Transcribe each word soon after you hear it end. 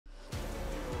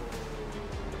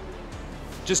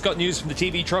just got news from the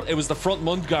TV truck. It was the front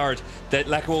mudguard that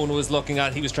Lecuona was looking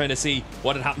at. He was trying to see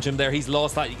what had happened to him there. He's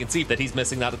lost that. You can see that he's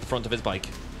missing that at the front of his bike.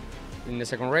 In the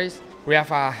second race, we have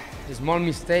a small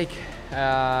mistake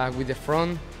with the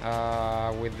front,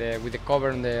 with the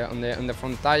cover on the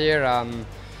front tire.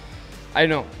 I don't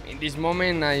know. In this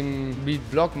moment, I'm a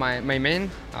bit blocked. My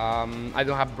main. I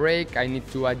don't have brake. I need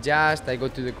to adjust. I go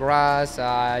to the grass.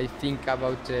 I think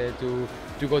about to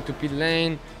go to pit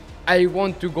lane. I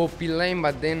want to go pit lane,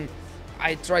 but then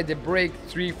I try the brake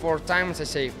 3-4 times. I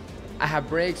say I have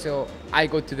brake, so I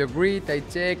go to the grid. I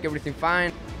check everything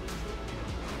fine.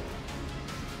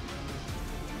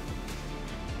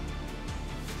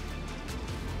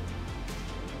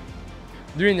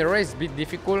 During the race, it's a bit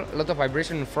difficult, a lot of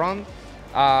vibration in front,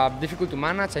 difficult to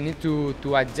manage. I need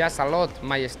to adjust a lot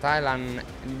my style and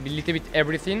a little bit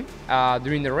everything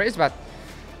during the race, but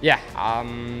yeah,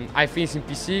 I finished in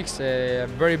P6,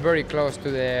 very, very close to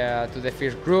the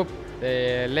first group,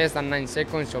 less than 9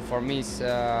 seconds, so for me it's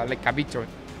like a victory.